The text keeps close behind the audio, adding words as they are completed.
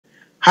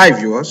Hi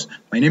viewers,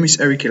 my name is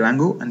Eric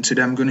Elango and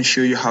today I'm going to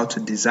show you how to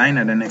design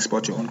and then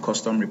export your own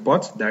custom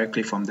report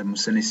directly from the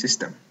Musoni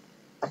system.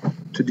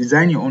 To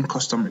design your own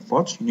custom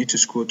report, you need to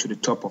scroll to the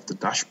top of the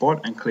dashboard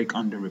and click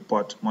on the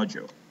report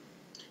module.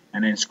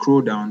 And then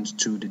scroll down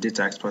to the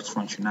data export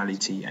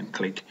functionality and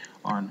click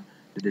on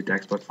the data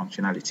export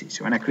functionality.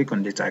 So when I click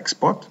on data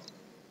export,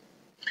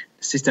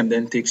 the system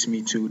then takes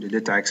me to the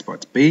data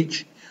export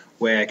page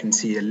where I can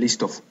see a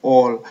list of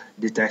all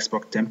data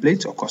export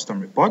templates or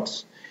custom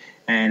reports,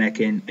 and I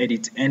can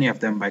edit any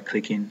of them by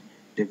clicking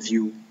the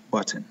view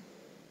button.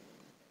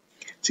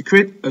 To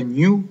create a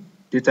new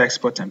data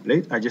export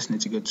template, I just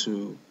need to go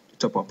to the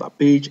top of that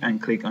page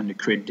and click on the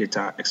create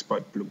data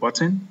export blue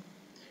button.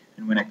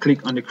 And when I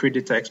click on the create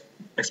data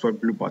export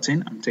blue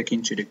button, I'm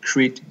taken to the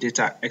create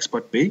data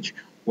export page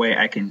where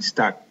I can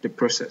start the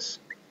process.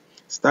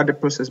 Start the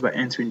process by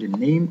entering the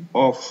name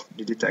of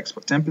the data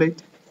export template.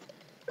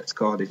 Let's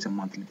call it a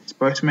monthly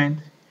disbursement,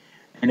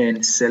 and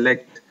then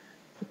select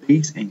the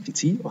base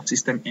entity or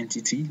system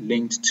entity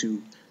linked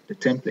to the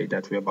template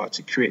that we're about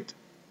to create.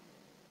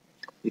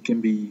 It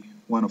can be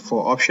one of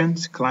four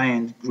options: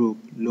 client, group,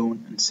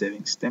 loan, and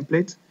savings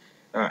template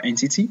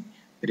entity.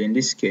 But in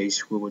this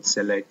case, we would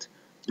select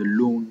the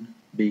loan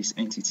base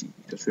entity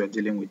because we are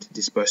dealing with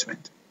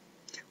disbursement.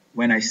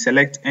 When I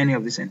select any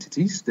of these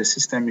entities, the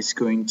system is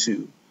going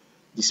to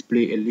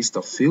display a list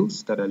of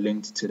fields that are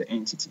linked to the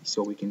entity.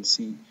 So we can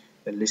see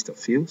a list of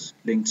fields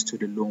linked to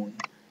the loan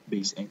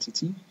base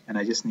entity, and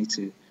I just need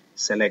to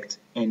select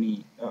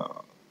any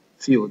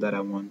field that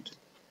I want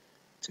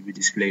to be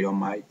displayed on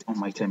my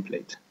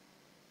template.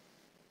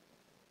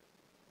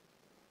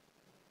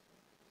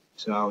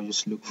 So I'll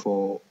just look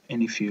for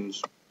any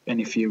field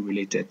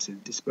related to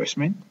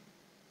disbursement.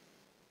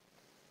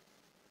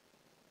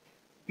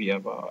 We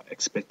have our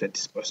expected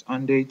disbursed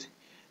on date,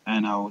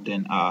 and I'll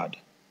then add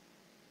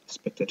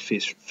expected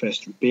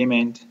first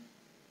repayment,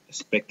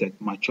 expected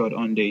matured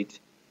on date,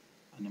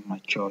 and a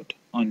matured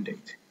on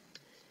date.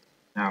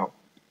 Now,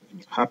 when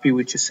you're happy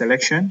with your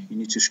selection, you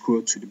need to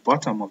scroll to the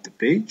bottom of the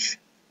page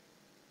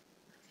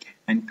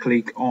and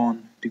click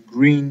on the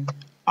green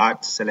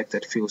Add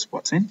Selected Fields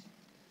button.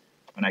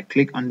 When I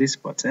click on this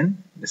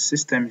button, the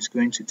system is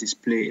going to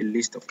display a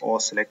list of all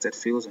selected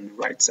fields on the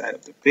right side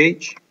of the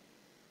page.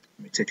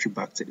 Let me take you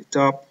back to the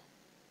top.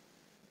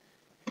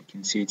 You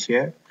can see it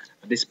here.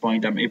 At this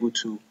point, I'm able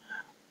to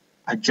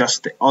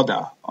adjust the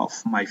order of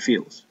my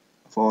fields,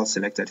 of all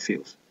selected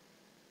fields.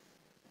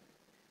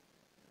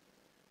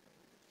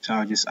 So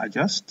I'll just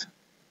adjust,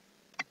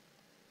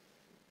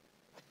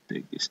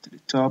 take this to the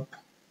top.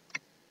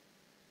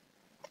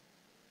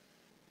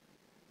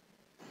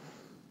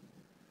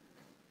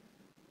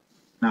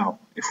 Now,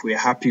 if we're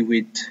happy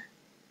with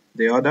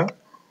the order,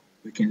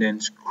 we can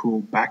then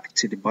scroll back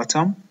to the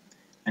bottom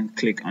and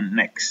click on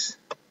Next.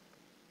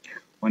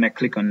 When I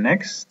click on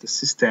Next, the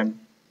system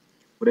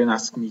will then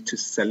ask me to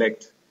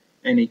select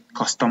any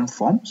custom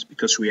forms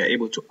because we are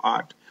able to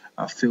add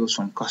fields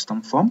from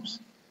custom forms,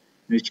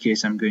 in which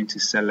case I'm going to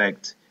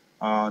select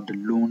the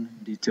loan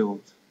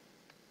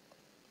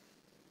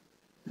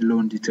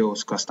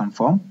details custom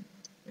form.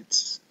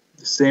 It's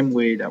the same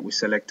way that we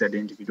selected the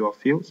individual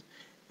fields,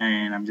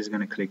 and I'm just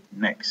going to click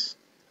Next,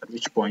 at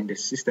which point the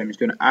system is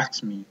going to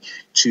ask me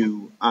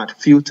to add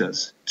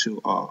filters to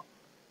our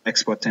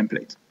export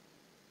template.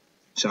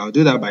 So I'll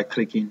do that by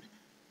clicking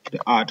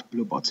the Add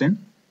blue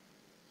button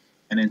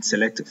and then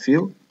select a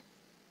field.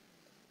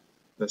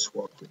 Let's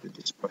work with the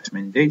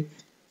disbursement date,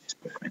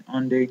 disbursement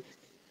on date,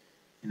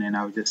 and then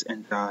I'll just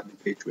enter the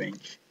date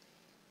range.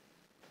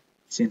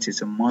 Since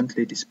it's a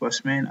monthly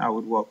disbursement, I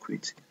would work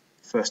with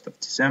 1st of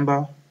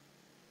December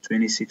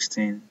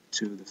 2016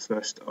 to the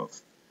 1st of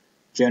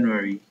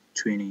January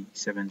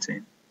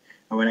 2017.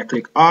 And when I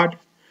click Add,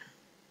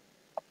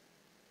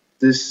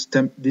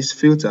 this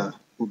filter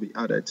will be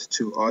added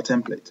to our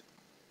template.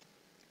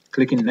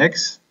 Clicking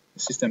Next, the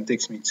system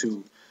takes me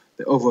to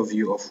the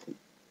overview of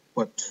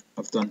what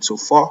I've done so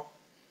far,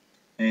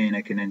 and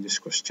I can then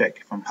just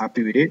cross-check. If I'm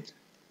happy with it,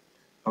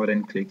 I will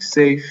then click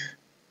Save,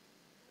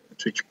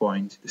 at which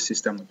point the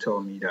system will tell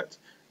me that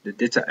the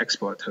data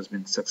export has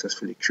been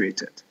successfully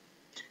created.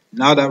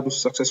 Now that we've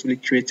successfully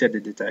created the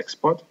data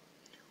export,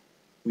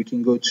 we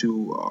can go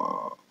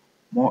to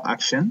More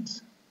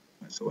Actions.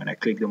 So when I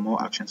click the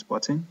More Actions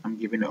button, I'm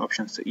given the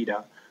options to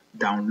either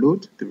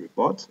download the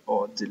report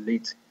or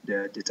delete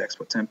the data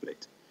export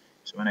template.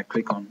 So when I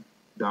click on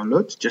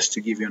Download, just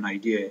to give you an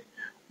idea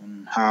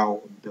on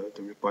how the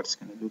report is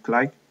going to look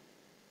like,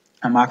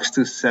 I'm asked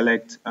to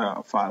select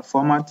file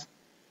format.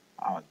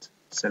 I'll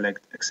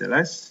select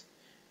XLS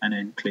and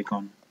then click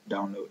on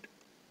Download.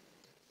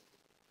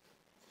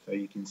 So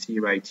you can see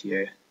right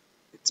here,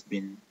 it's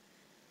been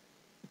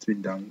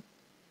done.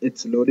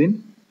 It's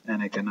loading,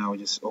 and I can now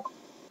just open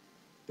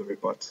the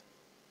report. So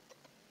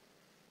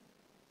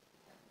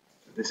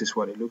this is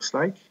what it looks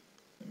like.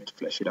 Let me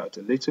flesh it out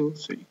a little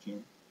so you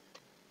can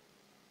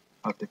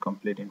have the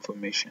complete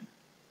information.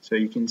 So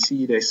you can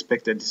see the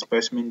expected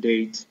disbursement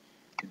date,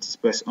 the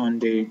disbursed on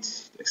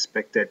date, the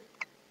expected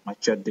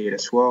matured date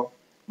as well.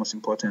 Most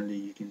importantly,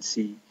 you can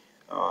see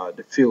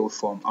the field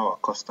from our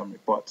custom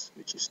report,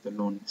 which is the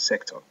loan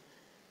sector,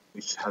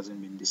 which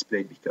hasn't been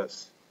displayed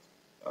because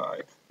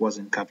it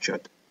wasn't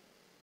captured.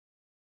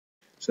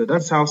 So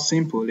that's how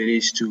simple it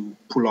is to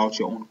pull out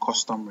your own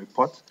custom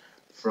report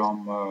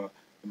from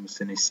the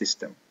Musoni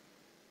system.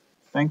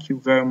 Thank you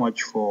very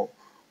much for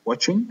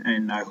watching,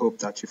 and I hope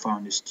that you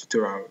found this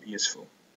tutorial useful.